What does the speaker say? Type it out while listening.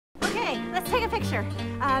Okay, let's take a picture.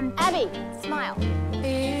 Abby, smile.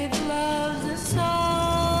 It loves a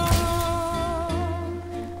song.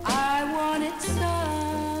 I want it so.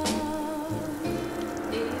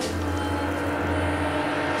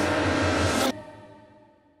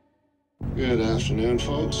 Good afternoon,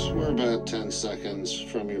 folks. We're about 10 seconds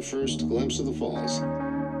from your first glimpse of the falls.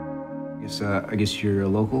 I guess you're a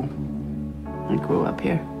local? I grew up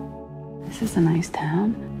here. This is a nice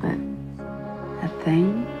town, but that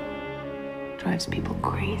thing drives people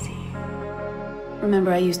crazy.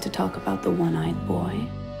 Remember I used to talk about the one-eyed boy?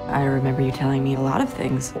 I remember you telling me a lot of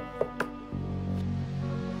things.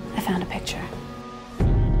 I found a picture.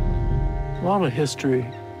 A lot of history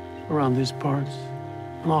around these parts.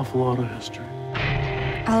 An awful lot of history.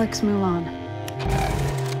 Alex Mulan.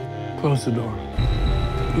 Close the door.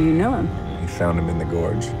 You know him? We found him in the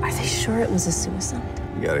gorge. Are they sure it was a suicide?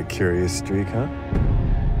 You got a curious streak, huh?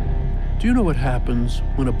 Do you know what happens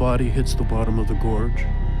when a body hits the bottom of the gorge?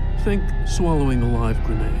 Think swallowing a live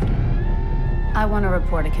grenade. I want to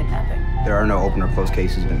report a kidnapping. There are no open or closed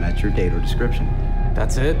cases that match your date or description.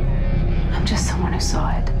 That's it? I'm just someone who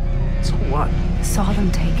saw it. So what? Saw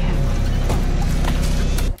them take him.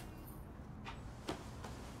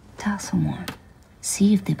 Tell someone.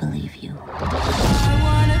 See if they believe you.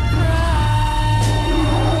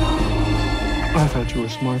 I thought you were a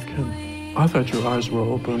smart kid. I thought your eyes were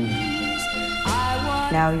open.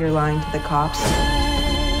 Now you're lying to the cops.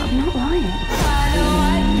 I'm not lying.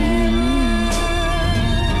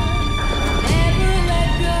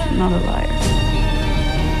 I'm not a liar.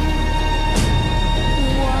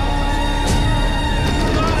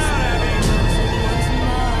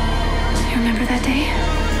 You remember that day?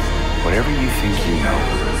 Whatever you think you know,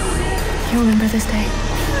 You remember this day?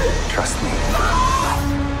 trust me.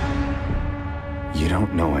 You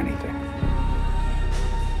don't know anything.